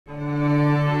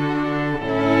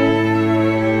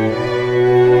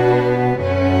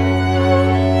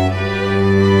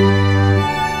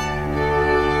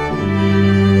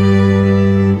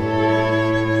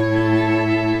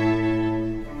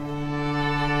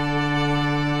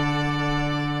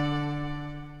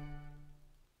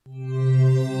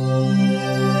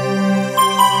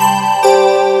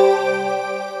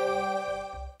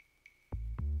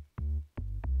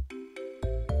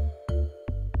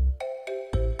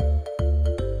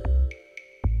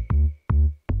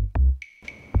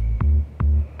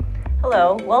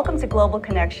Hello, welcome to Global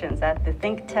Connections at the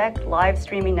ThinkTech live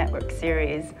streaming network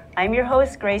series. I'm your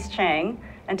host, Grace Chang,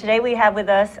 and today we have with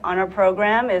us on our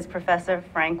program is Professor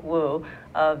Frank Wu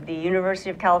of the University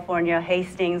of California,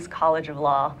 Hastings College of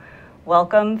Law.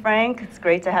 Welcome, Frank. It's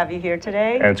great to have you here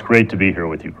today. And it's great to be here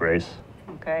with you, Grace.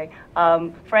 Okay.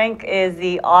 Frank is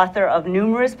the author of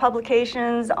numerous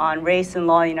publications on race and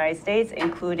law in the United States,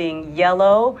 including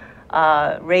Yellow,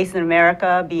 Race in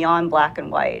America, Beyond Black and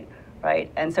White.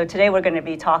 Right, and so today we're going to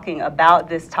be talking about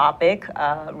this topic,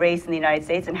 race in the United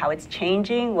States and how it's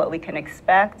changing, what we can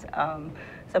expect,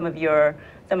 some of your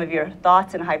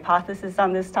thoughts and hypotheses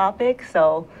on this topic.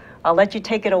 So I'll let you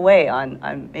take it away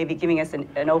on maybe giving us an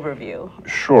overview.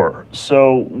 Sure.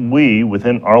 So we,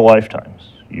 within our lifetimes,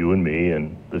 you and me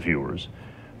and the viewers,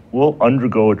 will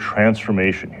undergo a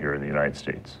transformation here in the United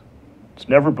States. It's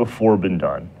never before been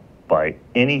done by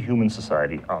any human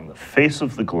society on the face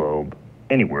of the globe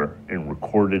anywhere in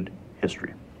recorded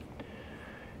history.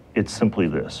 It's simply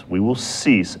this: we will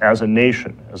cease as a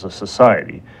nation, as a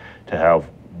society, to have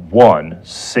one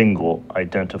single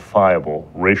identifiable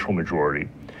racial majority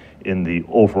in the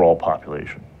overall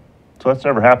population. So that's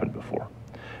never happened before.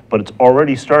 But it's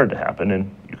already started to happen,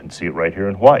 and you can see it right here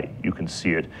in Hawaii. You can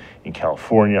see it in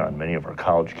California on many of our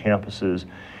college campuses.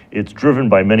 It's driven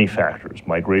by many factors.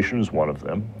 Migration is one of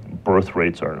them. Birth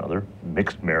rates are another.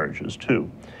 Mixed marriages too.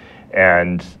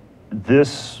 And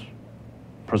this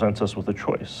presents us with a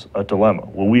choice, a dilemma.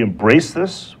 Will we embrace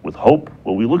this with hope?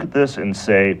 Will we look at this and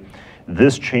say,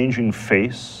 this changing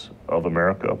face of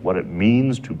America, what it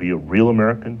means to be a real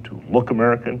American, to look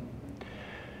American,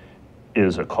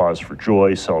 is a cause for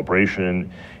joy, celebration.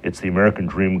 It's the American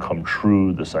dream come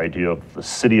true, this idea of the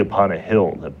city upon a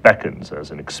hill that beckons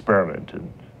as an experiment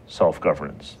in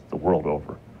self-governance the world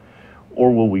over?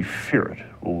 Or will we fear it?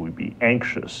 Will we be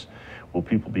anxious? Will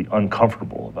people be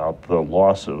uncomfortable about the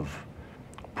loss of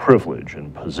privilege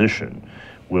and position?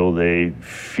 Will they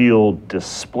feel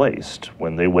displaced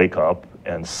when they wake up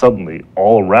and suddenly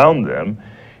all around them,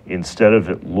 instead of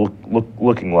it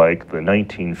looking like the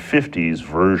 1950s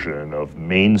version of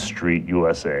Main Street,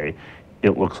 USA,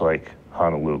 it looks like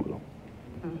Honolulu?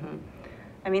 Mm-hmm.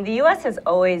 I mean, the U.S. has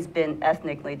always been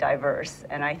ethnically diverse,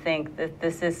 and I think that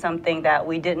this is something that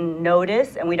we didn't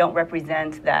notice and we don't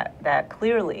represent that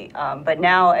clearly. But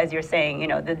now, as you're saying, you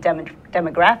know, the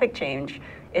demographic change,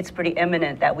 it's pretty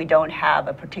imminent that we don't have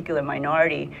a particular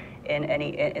minority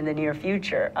in the near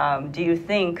future. Do you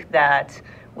think that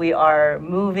we are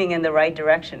moving in the right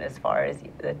direction as far as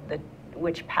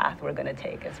which path we're going to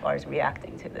take as far as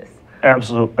reacting to this?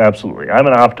 Absolutely. I'm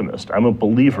an optimist. I'm a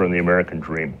believer in the American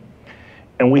dream.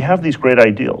 And we have these great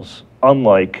ideals,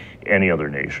 unlike any other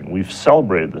nation. We've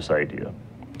celebrated this idea.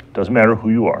 Doesn't matter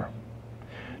who you are.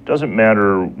 Doesn't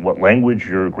matter what language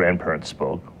your grandparents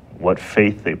spoke, what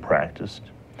faith they practiced,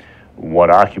 what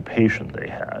occupation they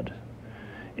had.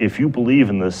 If you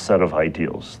believe in this set of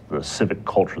ideals, the civic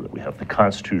culture that we have, the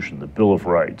Constitution, the Bill of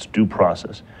Rights, due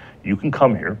process, you can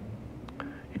come here,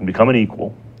 you can become an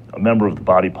equal, a member of the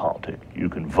body politic. You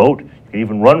can vote, you can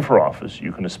even run for office,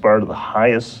 you can aspire to the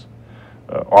highest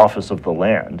office of the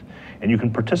land, and you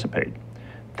can participate.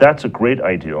 That's a great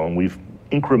ideal, and we've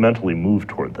incrementally moved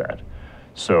toward that.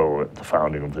 So at the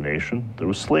founding of the nation, there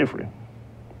was slavery.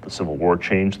 The Civil War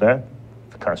changed that.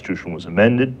 The Constitution was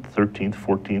amended. 13th,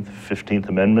 14th, 15th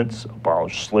Amendments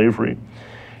abolished slavery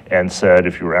and said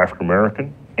if you were African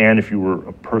American and if you were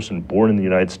a person born in the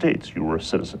United States, you were a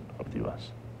citizen of the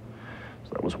U.S. So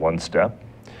that was one step.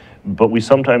 But we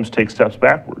sometimes take steps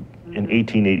backward. In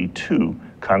 1882,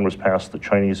 Congress passed the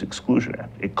Chinese Exclusion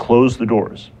Act. It closed the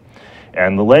doors.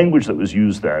 And the language that was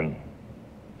used then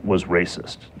was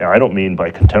racist. Now, I don't mean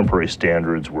by contemporary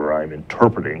standards where I'm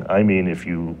interpreting. I mean, if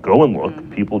you go and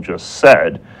look, people just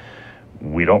said,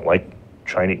 we don't like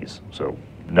Chinese. So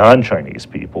non-Chinese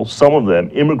people, some of them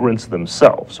immigrants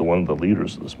themselves. So one of the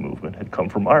leaders of this movement had come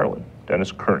from Ireland,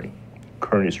 Dennis Kearney.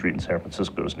 Kearney Street in San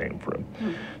Francisco is named for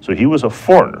him. So he was a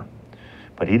foreigner,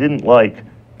 but he didn't like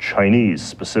Chinese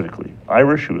specifically.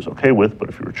 Irish he was okay with, but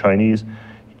if you were Chinese,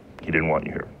 he didn't want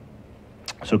you here.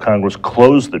 So Congress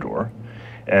closed the door,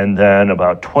 and then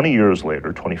about 20 years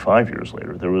later, 25 years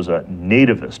later, there was a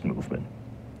nativist movement.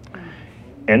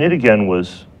 And it again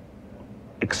was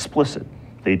explicit.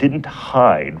 They didn't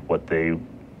hide what they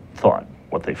thought,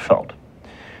 what they felt.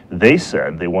 They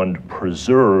said they wanted to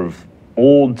preserve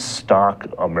old stock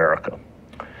America,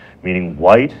 meaning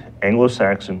white,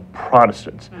 Anglo-Saxon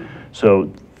Protestants.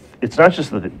 So it's not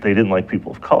just that they didn't like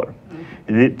people of color.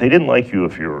 They didn't like you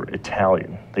if you were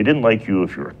Italian. They didn't like you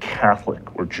if you were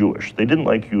Catholic or Jewish. They didn't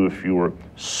like you if you were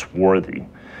swarthy.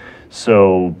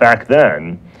 So back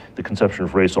then, the conception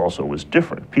of race also was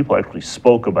different. People actually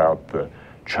spoke about the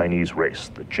Chinese race,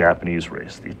 the Japanese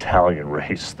race, the Italian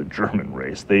race, the German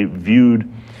race. They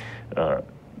viewed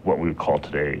what we would call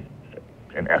today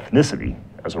an ethnicity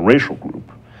as a racial group.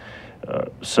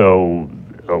 So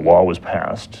a law was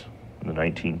passed in the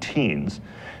 19-teens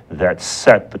that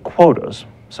set the quotas.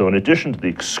 So in addition to the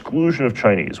exclusion of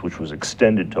Chinese, which was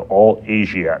extended to all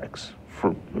Asiatics,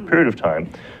 for a period of time,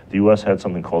 the US had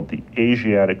something called the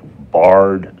Asiatic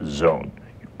Barred Zone.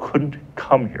 You couldn't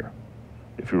come here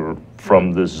if you were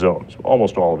from this zone, so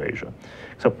almost all of Asia,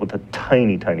 except with a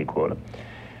tiny, tiny quota.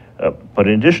 But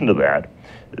in addition to that,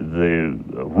 the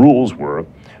rules were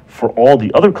for all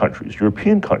the other countries,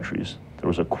 European countries, there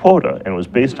was a quota, and it was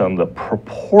based on the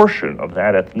proportion of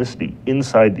that ethnicity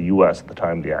inside the US at the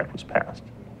time the act was passed.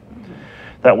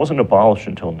 That wasn't abolished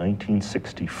until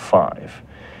 1965.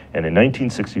 And in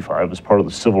 1965, as part of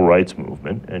the civil rights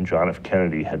movement, and John F.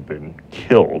 Kennedy had been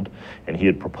killed, and he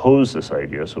had proposed this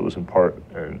idea, so it was in part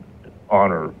an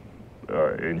honor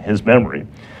in his memory,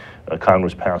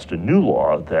 Congress passed a new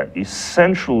law that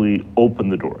essentially opened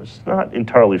the doors. Not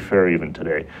entirely fair even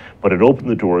today, but it opened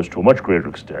the doors to a much greater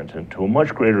extent, and to a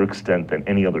much greater extent than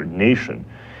any other nation.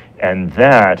 And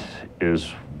that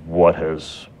is what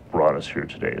has brought us here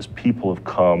today, as people have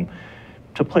come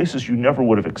to places you never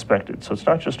would have expected. So it's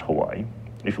not just Hawaii.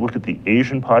 If you look at the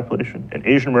Asian population, and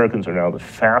Asian Americans are now the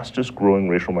fastest growing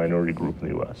racial minority group in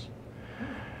the US.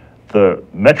 The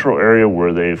metro area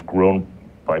where they've grown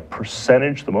by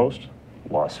percentage the most,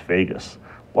 Las Vegas.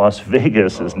 Las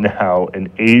Vegas is now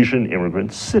an Asian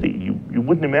immigrant city. You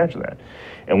wouldn't imagine that.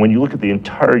 And when you look at the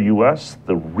entire US,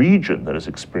 the region that has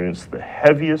experienced the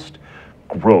heaviest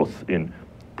growth in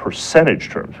percentage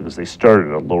terms, because they started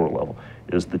at a lower level,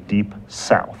 is the Deep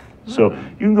South. So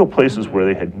you can go places where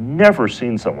they had never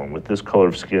seen someone with this color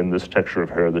of skin, this texture of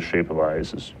hair, this shape of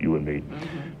eyes as you and me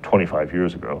 25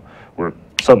 years ago, where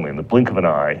suddenly in the blink of an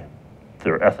eye,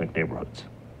 they're ethnic neighborhoods.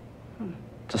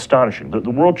 It's astonishing. The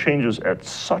world changes at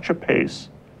such a pace.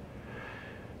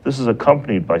 This is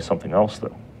accompanied by something else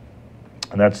though,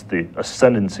 and that's the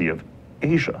ascendancy of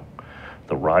Asia,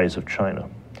 the rise of China.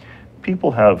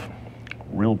 People have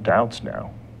real doubts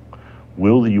now.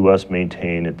 Will the US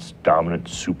maintain its dominant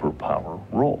superpower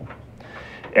role?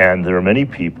 And there are many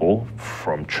people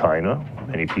from China,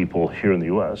 many people here in the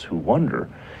US who wonder,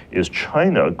 is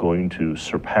China going to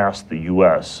surpass the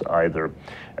US either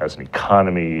as an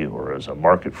economy or as a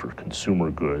market for consumer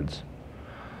goods?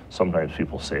 Sometimes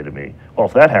people say to me, well,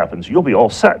 if that happens, you'll be all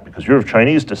set because you're of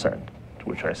Chinese descent. To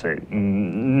which I say,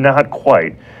 not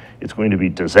quite. It's going to be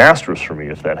disastrous for me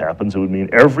if that happens. It would mean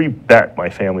every bet my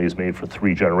family has made for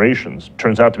 3 generations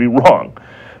turns out to be wrong.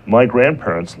 My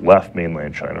grandparents left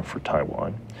mainland China for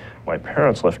Taiwan. My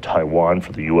parents left Taiwan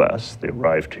for the US. They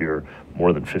arrived here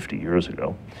more than 50 years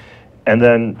ago. And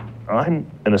then I'm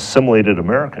an assimilated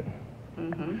American.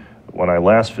 When I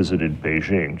last visited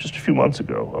Beijing, just a few months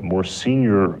ago, a more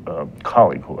senior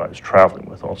colleague who I was traveling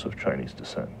with, also of Chinese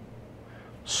descent,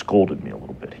 scolded me a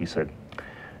little bit. He said,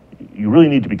 you really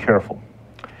need to be careful.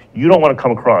 You don't want to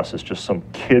come across as just some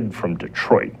kid from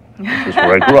Detroit, which is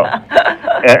where I grew up.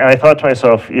 And I thought to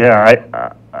myself,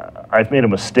 yeah, I've made a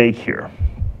mistake here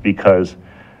because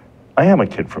I am a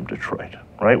kid from Detroit,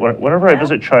 right? Whenever I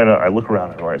visit China, I look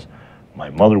around and realize my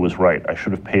mother was right. I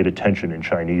should have paid attention in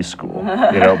Chinese school,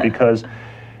 you know, because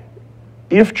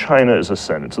if China is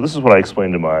ascendant, so this is what I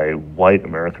explained to my white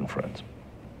American friends.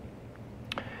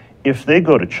 If they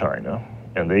go to China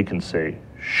and they can say,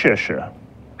 "Xie,"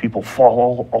 people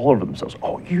fall all over themselves.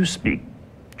 Oh, you speak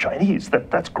Chinese,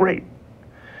 that's great.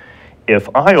 If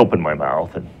I open my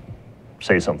mouth and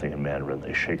say something in Mandarin,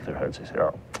 they shake their heads, they say,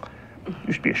 oh,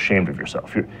 you should be ashamed of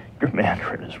yourself. Your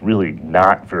Mandarin is really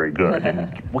not very good.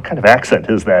 And what kind of accent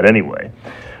is that anyway,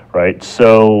 right?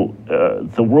 So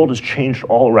the world has changed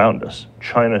all around us.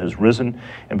 China has risen,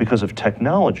 and because of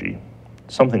technology,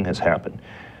 something has happened.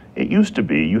 It used to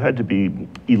be you had to be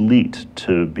elite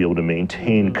to be able to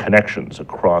maintain connections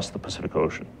across the Pacific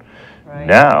Ocean. Right.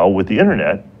 Now, with the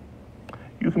internet,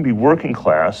 you can be working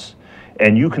class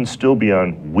and you can still be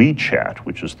on WeChat,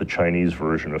 which is the Chinese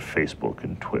version of Facebook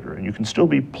and Twitter, and you can still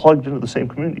be plugged into the same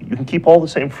community. You can keep all the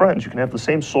same friends. You can have the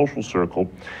same social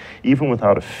circle, even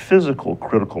without a physical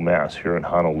critical mass here in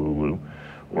Honolulu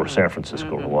or San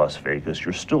Francisco or Las Vegas.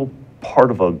 You're still part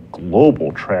of a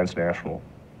global transnational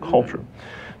culture.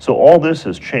 So all this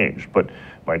has changed, but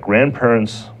my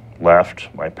grandparents left,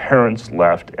 my parents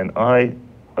left, and I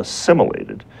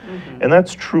assimilated. And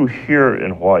that's true here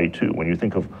in Hawaii too. When you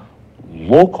think of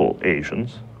local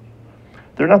Asians,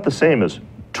 they're not the same as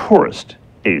tourist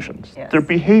Asians. Yes. Their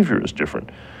behavior is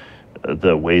different.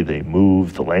 the way they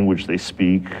move, the language they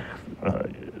speak.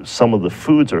 Some of the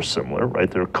foods are similar, right?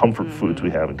 There are comfort foods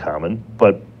we have in common,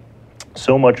 but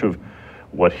so much of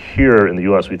what here in the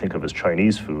US we think of as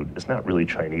Chinese food is not really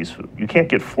Chinese food. You can't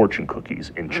get fortune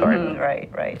cookies in China.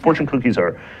 Right. Fortune cookies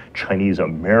are Chinese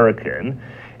American,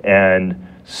 and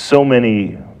so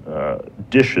many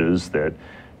dishes that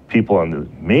people on the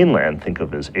mainland think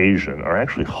of as Asian are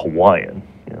actually Hawaiian.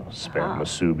 You know, spam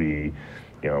musubi,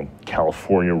 you know,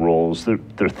 California rolls.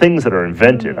 They're things that are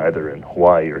invented either in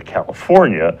Hawaii or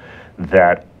California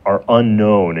that are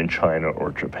unknown in China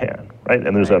or Japan, right?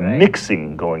 And there's a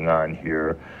mixing going on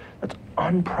here that's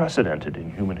unprecedented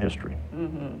in human history.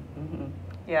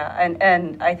 Yeah,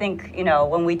 and I think, you know,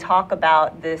 when we talk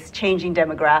about this changing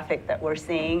demographic that we're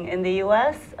seeing in the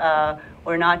U.S.,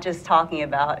 we're not just talking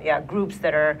about groups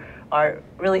that are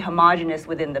really homogenous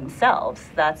within themselves.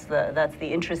 That's the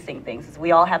interesting thing. Is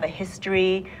we all have a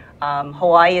history.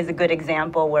 Hawaii is a good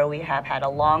example where we have had a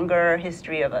longer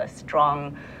history of a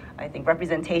strong, I think,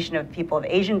 representation of people of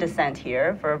Asian descent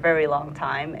here for a very long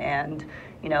time, and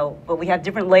you know, but we have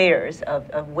different layers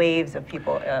of waves of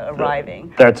people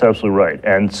arriving. That's absolutely right.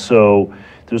 And so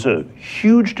there's a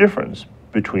huge difference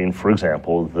between, for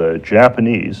example, the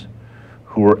Japanese,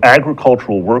 who were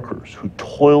agricultural workers who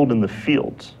toiled in the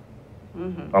fields,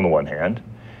 on the one hand,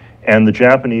 and the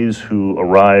Japanese who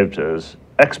arrived as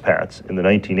expats in the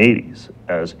 1980s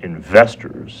as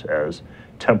investors, as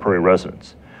temporary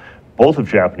residents. Both of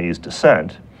Japanese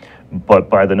descent, but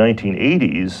by the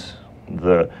 1980s,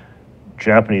 the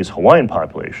Japanese Hawaiian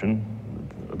population,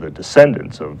 the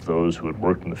descendants of those who had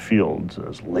worked in the fields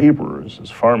as laborers, as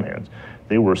farmhands,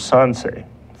 they were Sansei,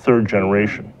 third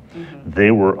generation.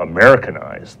 They were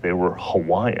Americanized, they were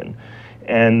Hawaiian.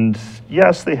 And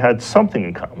yes, they had something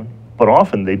in common, but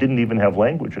often they didn't even have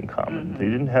language in common. They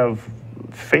didn't have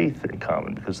faith in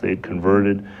common because they had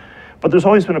converted. But there's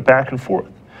always been a back and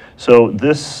forth. So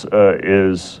this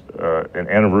is an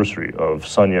anniversary of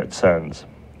Sun Yat-sen's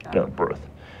birth.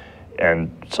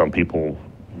 And some people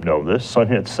know this. Sun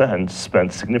Yat-sen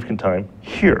spent significant time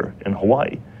here in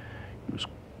Hawaii. He was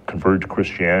converted to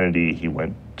Christianity. He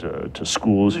went to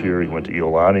schools here. He went to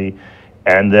Iolani.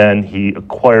 And then he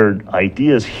acquired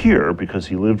ideas here because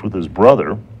he lived with his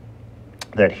brother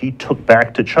that he took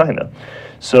back to China.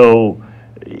 So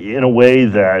in a way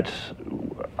that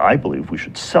I believe we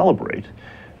should celebrate,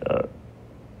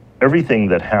 everything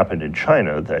that happened in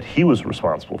China that he was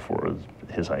responsible for,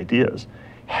 his ideas,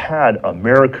 had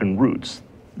American roots.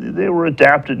 They were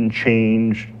adapted and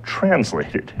changed,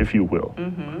 translated, if you will.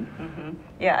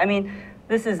 Yeah, I mean,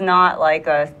 this is not like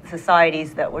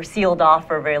societies that were sealed off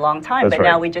for a very long time, That's but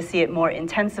right. now we just see it more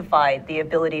intensified, the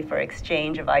ability for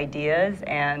exchange of ideas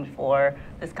and for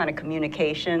this kind of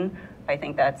communication. I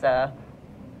think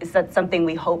is that something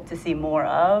we hope to see more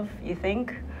of, you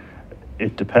think?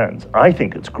 It depends. I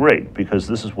think it's great because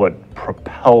this is what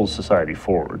propels society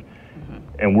forward.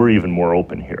 And we're even more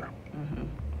open here.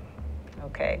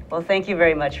 Okay, well, thank you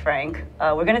very much, Frank.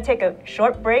 We're going to take a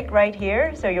short break right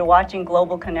here. So you're watching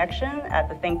Global Connection at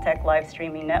the ThinkTech live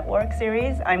streaming network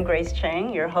series. I'm Grace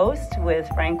Chang, your host, with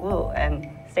Frank Wu. And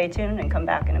stay tuned and come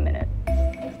back in a minute.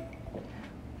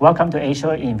 Welcome to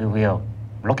Asia in Review.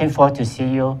 Looking forward to see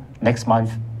you next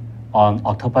month on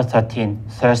October 13,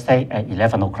 Thursday at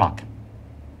 11 o'clock.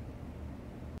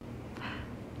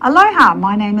 Aloha,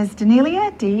 my name is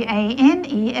Danelia,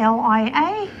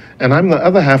 D-A-N-E-L-I-A. And I'm the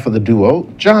other half of the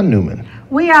duo, John Newman.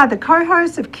 We are the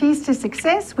co-hosts of Keys to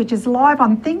Success, which is live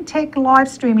on ThinkTech live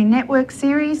streaming network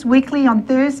series, weekly on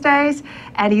Thursdays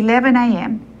at 11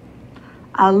 a.m.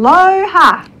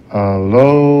 Aloha!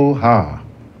 Aloha.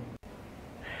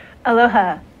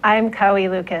 Aloha, I'm Kaui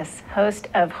Lucas, host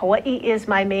of Hawaii is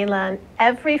My Mainland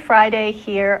every Friday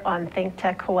here on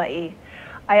ThinkTech Hawaii.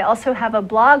 I also have a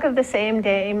blog of the same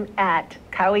name at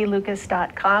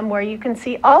kauilucas.com where you can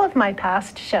see all of my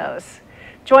past shows.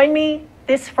 Join me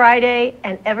this Friday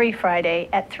and every Friday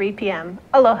at 3 p.m.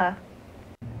 Aloha.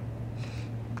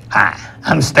 Hi,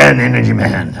 I'm Stan Energy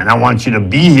Man, and I want you to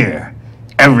be here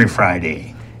every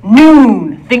Friday.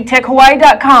 Noon,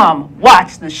 ThinkTechHawaii.com.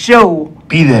 Watch the show.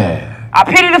 Be there. I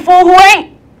pity the fool who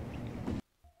ain't.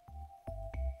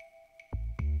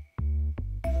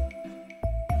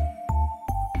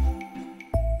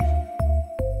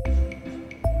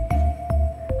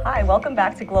 Hi, welcome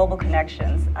back to Global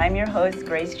Connections. I'm your host,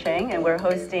 Grace Chang, and we're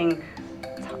hosting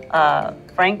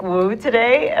Frank Wu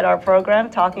today at our program,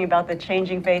 talking about the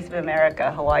changing face of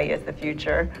America, Hawaii as the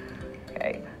future.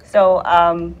 Okay, so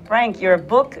Frank, your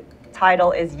book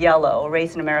title is yellow,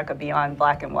 Race in America Beyond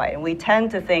Black and White. And we tend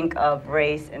to think of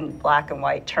race in black and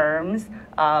white terms.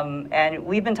 And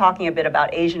we've been talking a bit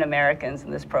about Asian Americans in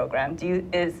this program.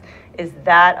 Is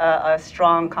that a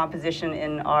strong composition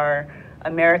in our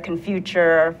American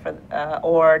future,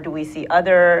 or do we see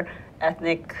other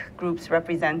ethnic groups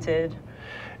represented?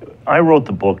 I wrote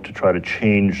the book to try to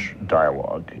change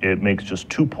dialogue. It makes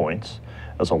just 2 points.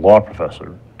 As a law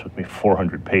professor, it took me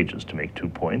 400 pages to make 2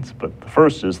 points. But the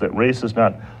first is that race is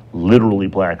not literally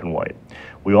black and white.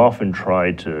 We often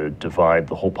try to divide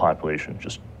the whole population,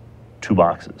 just 2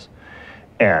 boxes.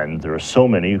 And there are so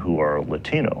many who are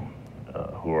Latino,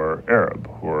 who are Arab,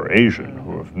 who are Asian,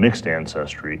 who have mixed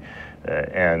ancestry,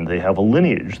 and they have a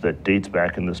lineage that dates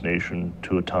back in this nation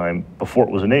to a time before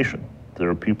it was a nation. There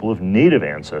are people of native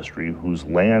ancestry whose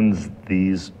lands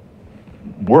these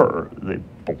they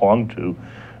belonged to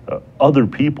other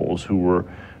peoples who were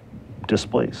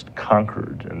displaced,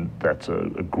 conquered, and that's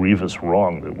a grievous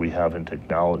wrong that we haven't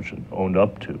acknowledged and owned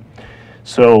up to.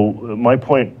 So my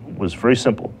point was very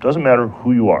simple. It doesn't matter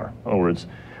who you are. In other words,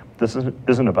 this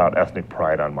isn't about ethnic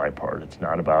pride on my part. It's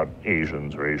not about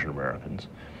Asians or Asian Americans.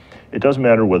 It doesn't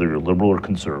matter whether you're liberal or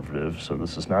conservative, so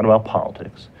this is not about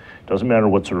politics. It doesn't matter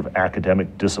what sort of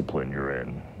academic discipline you're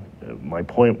in. My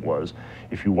point was,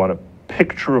 if you want a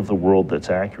picture of the world that's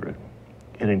accurate,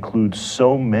 it includes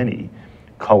so many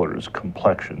colors,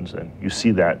 complexions, and you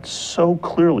see that so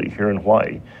clearly here in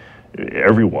Hawaii.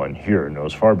 Everyone here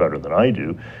knows far better than I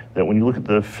do that when you look at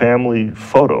the family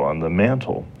photo on the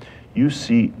mantle, you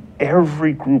see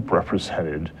every group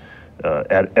represented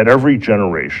at every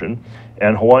generation,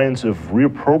 and Hawaiians have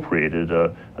reappropriated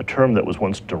a term that was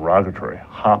once derogatory,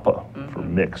 hapa, for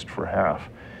mixed, for half.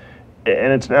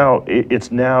 And it's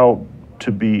now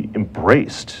to be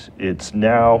embraced. It's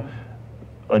now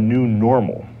a new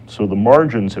normal. So the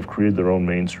margins have created their own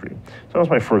mainstream. So that was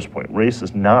my first point. Race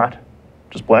is not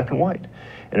just black and white.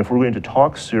 And if we're going to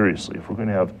talk seriously, if we're going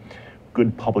to have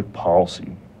good public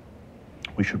policy,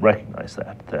 we should recognize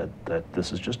that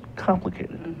this is just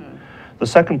complicated. The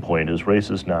second point is race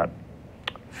is not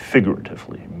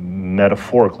figuratively,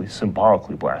 metaphorically,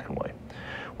 symbolically black and white.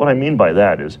 What I mean by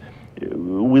that is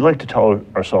we like to tell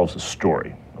ourselves a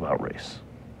story about race.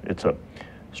 It's a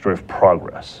story of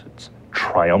progress. It's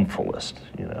triumphalist.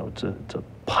 You know, it's a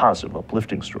positive,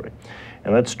 uplifting story.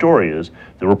 And that story is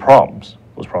there were problems.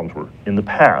 Those problems were in the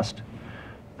past.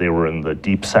 They were in the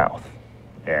deep South,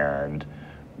 and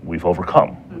we've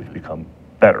overcome. We've become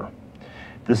better.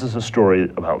 This is a story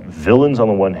about villains on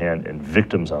the one hand and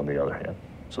victims on the other hand.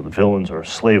 So the villains are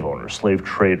slave owners, slave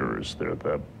traders. They're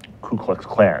the Ku Klux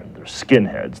Klan. They're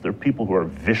skinheads. They're people who are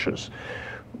vicious,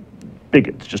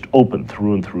 bigots, just open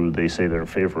through and through. They say they're in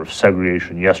favor of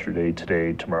segregation yesterday,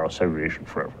 today, tomorrow, segregation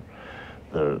forever.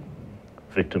 The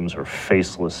victims are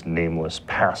faceless, nameless,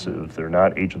 passive. They're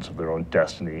not agents of their own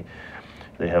destiny.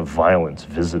 They have violence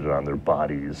visited on their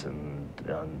bodies and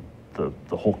on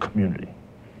the whole community.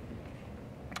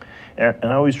 And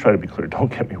I always try to be clear, don't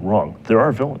get me wrong, there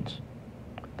are villains,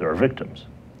 there are victims.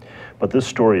 But this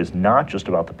story is not just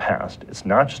about the past, it's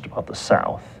not just about the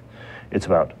South, it's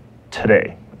about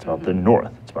today, it's about the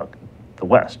North, it's about the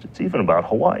West, it's even about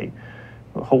Hawaii.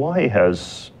 Hawaii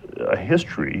has a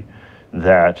history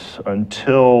that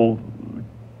until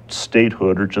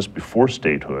statehood or just before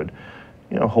statehood,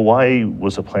 you know, Hawaii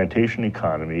was a plantation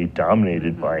economy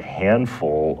dominated by a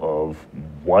handful of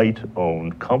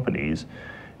white-owned companies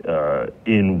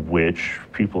in which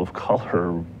people of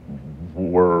color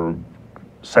were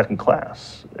second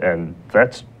class. And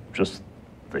that's just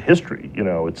the history. You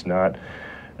know, it's not,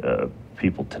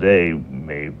 people today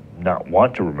may not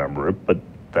want to remember it, but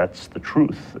that's the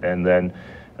truth. And then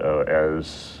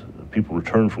as people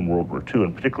returned from World War II,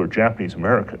 in particular Japanese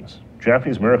Americans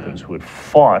who had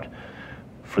fought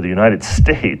for the United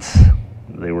States,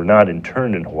 they were not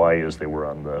interned in Hawaii as they were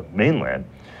on the mainland,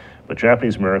 but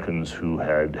Japanese Americans who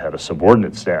had had a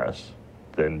subordinate status,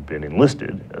 then been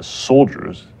enlisted as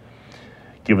soldiers,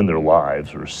 given their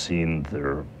lives or seen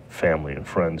their family and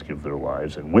friends give their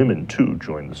lives, and women too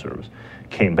joined the service,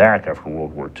 came back after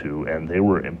World War II, and they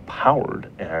were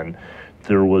empowered, and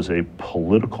there was a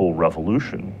political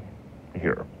revolution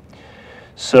here.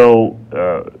 So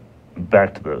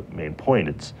back to the main point,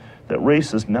 it's that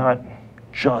race is not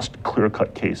just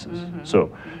clear-cut cases.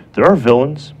 So there are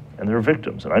villains and there are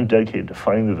victims, and I'm dedicated to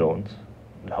fighting the villains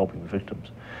and helping the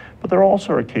victims. But there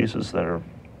also are cases that are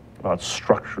about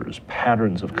structures,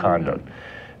 patterns of conduct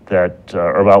that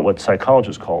are about what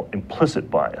psychologists call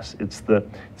implicit bias. It's the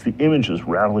images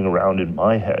rattling around in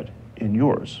my head, in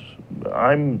yours.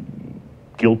 I'm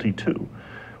guilty too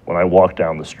when I walk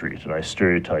down the street and I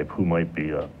stereotype who might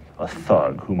be a a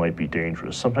thug who might be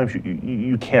dangerous. Sometimes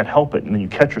you can't help it, and then you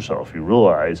catch yourself. You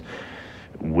realize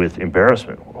with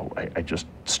embarrassment, well, I just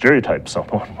stereotyped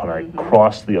someone when I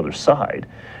crossed the other side.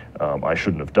 I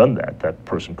shouldn't have done that. That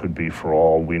person could be, for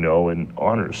all we know, an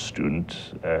honors student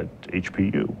at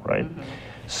HPU, right?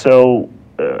 So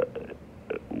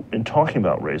in talking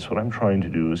about race, what I'm trying to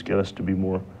do is get us to be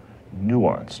more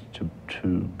nuanced, to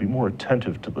be more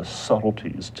attentive to the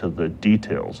subtleties, to the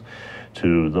details,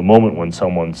 to the moment when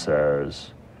someone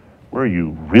says, "Where are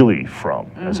you really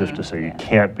from?" As if to say you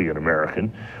can't be an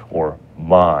American, or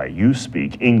 "My, you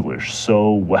speak English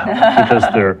so well," because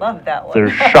they're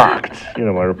shocked. You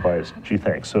know, my reply is, "Gee,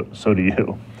 thanks. So do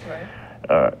you."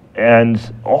 Right.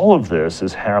 And all of this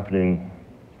is happening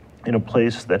in a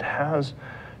place that has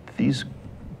these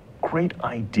great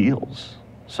ideals.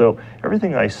 So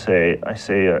everything I say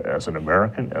as an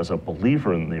American, as a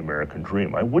believer in the American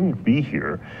dream. I wouldn't be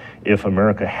here if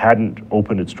America hadn't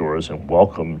opened its doors and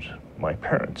welcomed my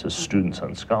parents as students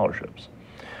on scholarships.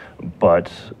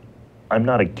 But I'm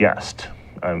not a guest.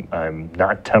 I'm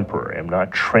not temporary. I'm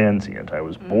not transient. I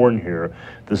was born here.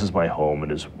 This is my home.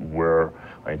 It is where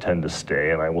I intend to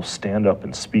stay, and I will stand up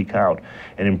and speak out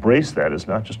and embrace that as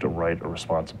not just a right, a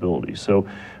responsibility. So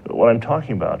what I'm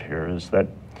talking about here is that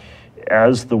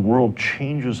as the world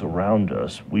changes around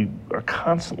us, we are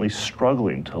constantly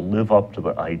struggling to live up to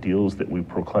the ideals that we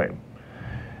proclaim.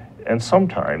 And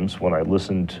sometimes when I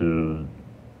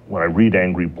read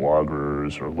angry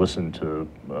bloggers or listen to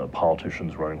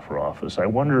politicians running for office, I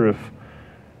wonder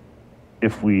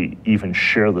if we even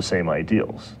share the same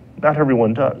ideals. Not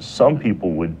everyone does. Some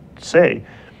people would say,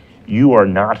 "You are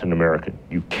not an American.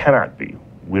 You cannot be.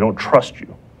 We don't trust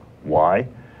you." Why?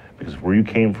 Because of where you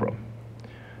came from,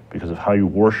 because of how you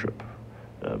worship,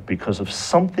 because of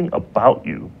something about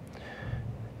you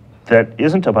that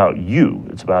isn't about you.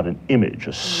 It's about an image,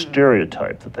 a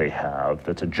stereotype that they have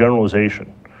that's a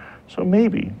generalization. So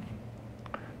maybe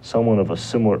someone of a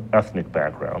similar ethnic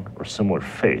background or similar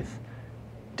faith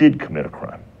did commit a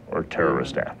crime or a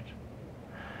terrorist act.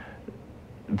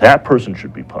 That person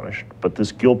should be punished, but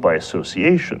this guilt by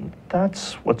association,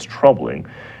 that's what's troubling,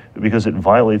 because it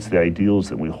violates the ideals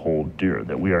that we hold dear,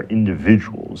 that we are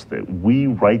individuals, that we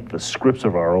write the scripts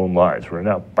of our own lives. We're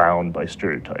not bound by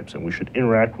stereotypes, and we should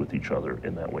interact with each other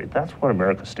in that way. That's what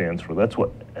America stands for. That's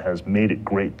what has made it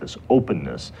great, this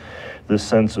openness, this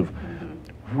sense of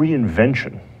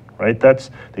reinvention, right?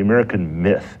 That's the American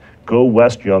myth. Go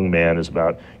West, young man is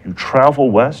about you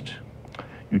travel west,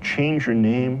 you change your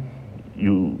name,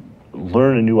 you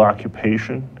learn a new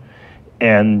occupation,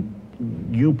 and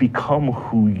you become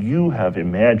who you have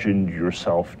imagined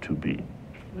yourself to be.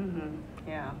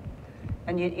 Yeah,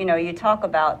 and you talk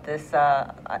about this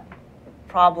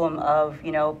problem of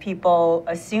people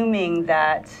assuming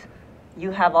that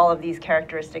you have all of these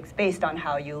characteristics based on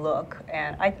how you look,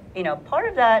 and part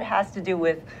of that has to do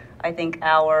with, I think,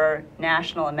 our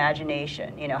national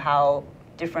imagination. How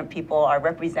different people are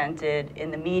represented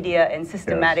in the media in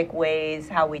systematic ways,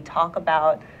 how we talk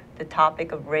about the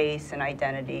topic of race and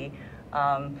identity.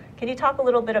 Can you talk a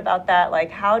little bit about that?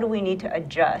 Like, how do we need to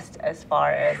adjust as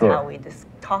far as how we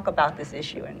talk about this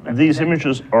issue? And these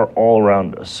images are all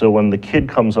around us. So when the kid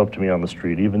comes up to me on the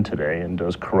street, even today, and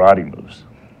does karate moves,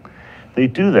 they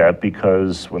do that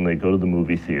because when they go to the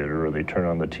movie theater or they turn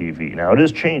on the TV, now it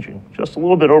is changing just a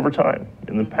little bit over time,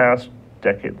 in the past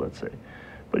decade, let's say.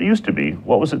 But it used to be,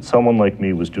 what was it someone like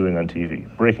me was doing on TV?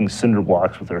 Breaking cinder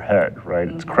blocks with their head, right?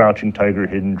 It's Crouching Tiger,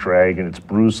 Hidden Dragon, it's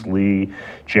Bruce Lee,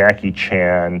 Jackie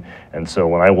Chan, and so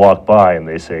when I walk by and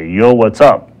they say, "Yo, what's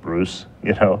up, Bruce?"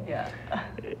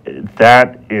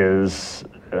 That is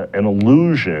an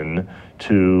allusion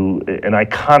to an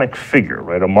iconic figure,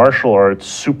 right? A martial arts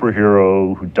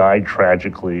superhero who died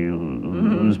tragically,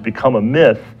 who's become a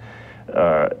myth.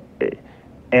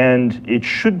 And it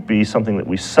should be something that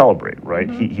we celebrate, right?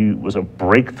 He was a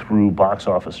breakthrough box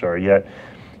office star, yet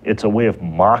it's a way of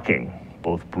mocking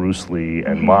both Bruce Lee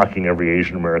and mocking every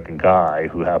Asian American guy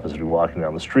who happens to be walking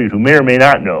down the street, who may or may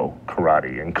not know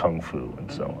karate and kung fu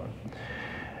and so on.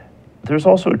 There's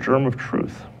also a germ of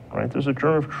truth, right? There's a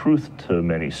germ of truth to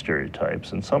many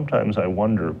stereotypes, and sometimes I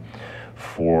wonder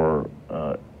for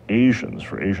Asians,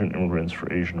 for Asian immigrants, for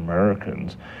Asian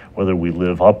Americans, whether we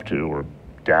live up to or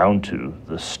down to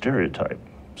the stereotype.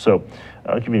 So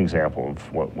I'll give you an example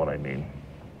of what I mean.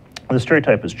 The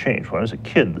stereotype has changed. When I was a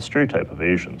kid, the stereotype of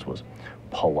Asians was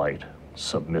polite,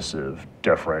 submissive,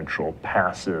 deferential,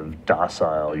 passive,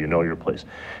 docile, you know your place.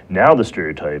 Now the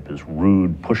stereotype is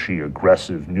rude, pushy,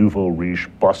 aggressive, nouveau riche,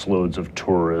 busloads of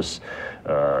tourists,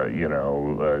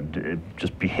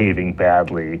 just behaving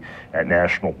badly at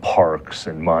national parks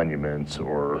and monuments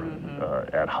or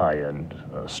at high-end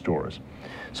stores.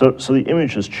 So the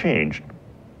image has changed,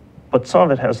 but some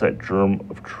of it has that germ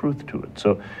of truth to it.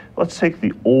 So let's take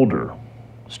the older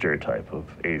stereotype of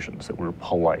Asians, that we're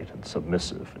polite and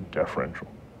submissive and deferential.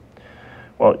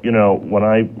 Well, when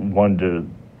I wanted to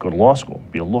go to law school,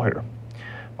 be a lawyer,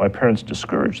 my parents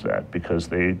discouraged that because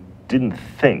they didn't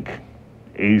think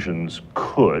Asians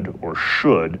could or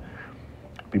should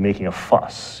be making a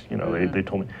fuss. They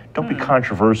told me, don't be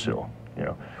controversial.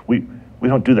 We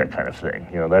don't do that kind of thing.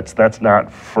 That's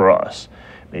not for us.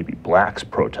 Maybe blacks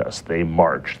protest, they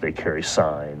march, they carry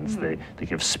signs, they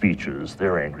give speeches,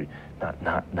 they're angry.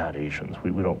 Not Asians.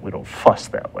 We don't fuss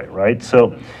that way, right?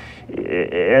 So,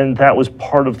 and that was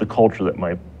part of the culture that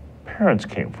my parents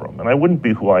came from. And I wouldn't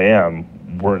be who I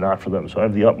am were it not for them. So I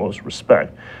have the utmost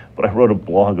respect. But I wrote a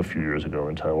blog a few years ago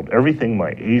entitled, "Everything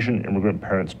My Asian Immigrant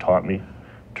Parents Taught Me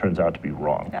Turns Out to Be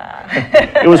Wrong."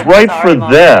 It was right for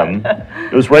them.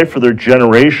 It was right for their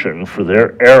generation, for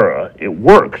their era. It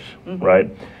worked, right?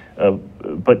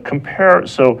 But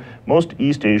so most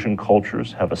East Asian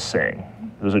cultures have a saying.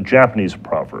 There's a Japanese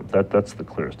proverb, that's the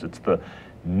clearest. It's the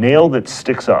nail that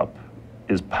sticks up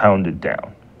is pounded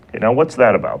down. Okay, now what's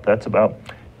that about? That's about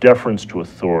deference to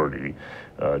authority,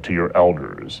 to your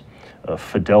elders,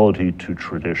 fidelity to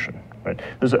tradition, right?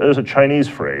 There's a Chinese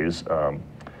phrase,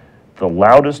 the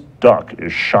loudest duck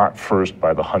is shot first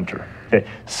by the hunter. Okay,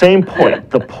 same point.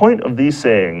 The point of these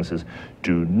sayings is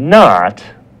do not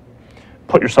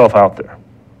put yourself out there.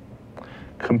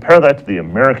 Compare that to the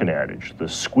American adage, the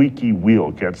squeaky wheel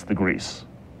gets the grease.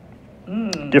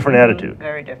 Different attitude.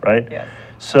 Very different, right? Yes.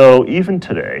 So even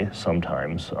today,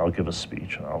 sometimes I'll give a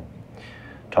speech and I'll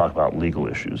talk about legal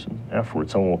issues, and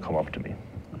afterwards someone will come up to me,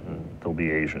 and they'll be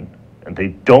Asian, and they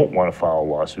don't want to file a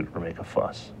lawsuit or make a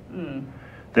fuss.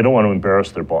 They don't want to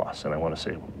embarrass their boss, and I want to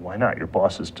say, why not? Your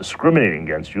boss is discriminating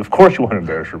against you. Of course you want to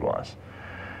embarrass your boss.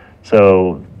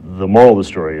 So the moral of the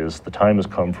story is the time has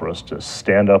come for us to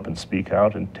stand up and speak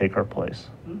out and take our place.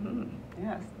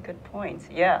 Yes, good point.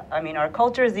 Yeah, I mean, our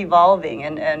culture is evolving,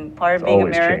 and part of being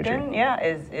American,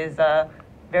 changing. is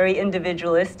very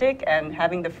individualistic and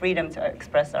having the freedom to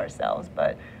express ourselves.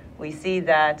 But we see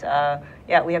that,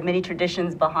 we have many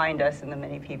traditions behind us and the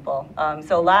many people.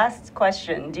 So last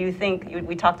question, do you think,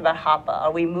 we talked about Hapa,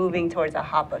 are we moving towards a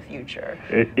Hapa future?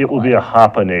 It will be a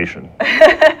Hapa nation.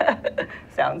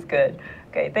 Sounds good.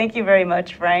 Okay, thank you very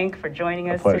much, Frank, for joining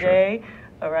us today.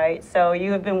 All right, so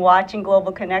you have been watching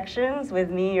Global Connections with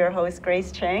me, your host,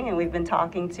 Grace Chang, and we've been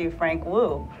talking to Frank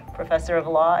Wu, Professor of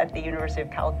Law at the University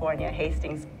of California,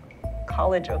 Hastings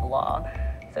College of Law.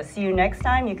 So see you next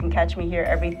time. You can catch me here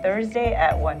every Thursday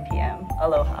at 1 p.m.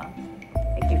 Aloha.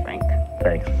 Thank you, Frank.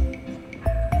 Thanks.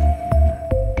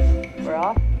 We're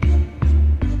off.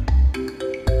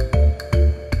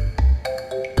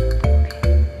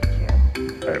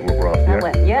 All right, we're off here. That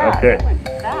went, okay. That went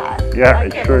fast. Yeah,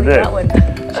 it sure did.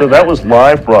 So that was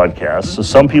live broadcast. So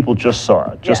some people just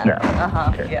saw it just now.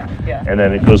 Okay. Yeah. And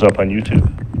then it goes up on YouTube.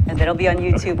 And then it'll be on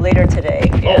YouTube later today.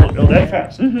 Oh, that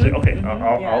fast? Okay,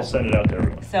 I'll send it out to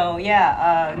everyone. So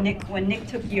Nick, when Nick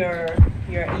took your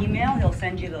email, he'll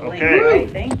send you the link. Okay. Right?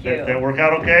 Thank you. Did that work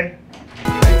out okay?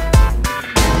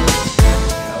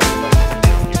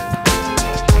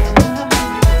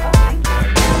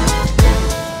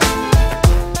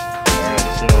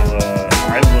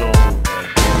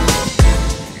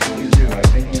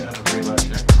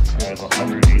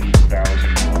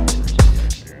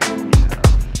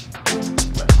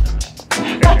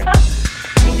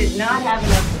 Not have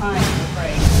enough time to pray.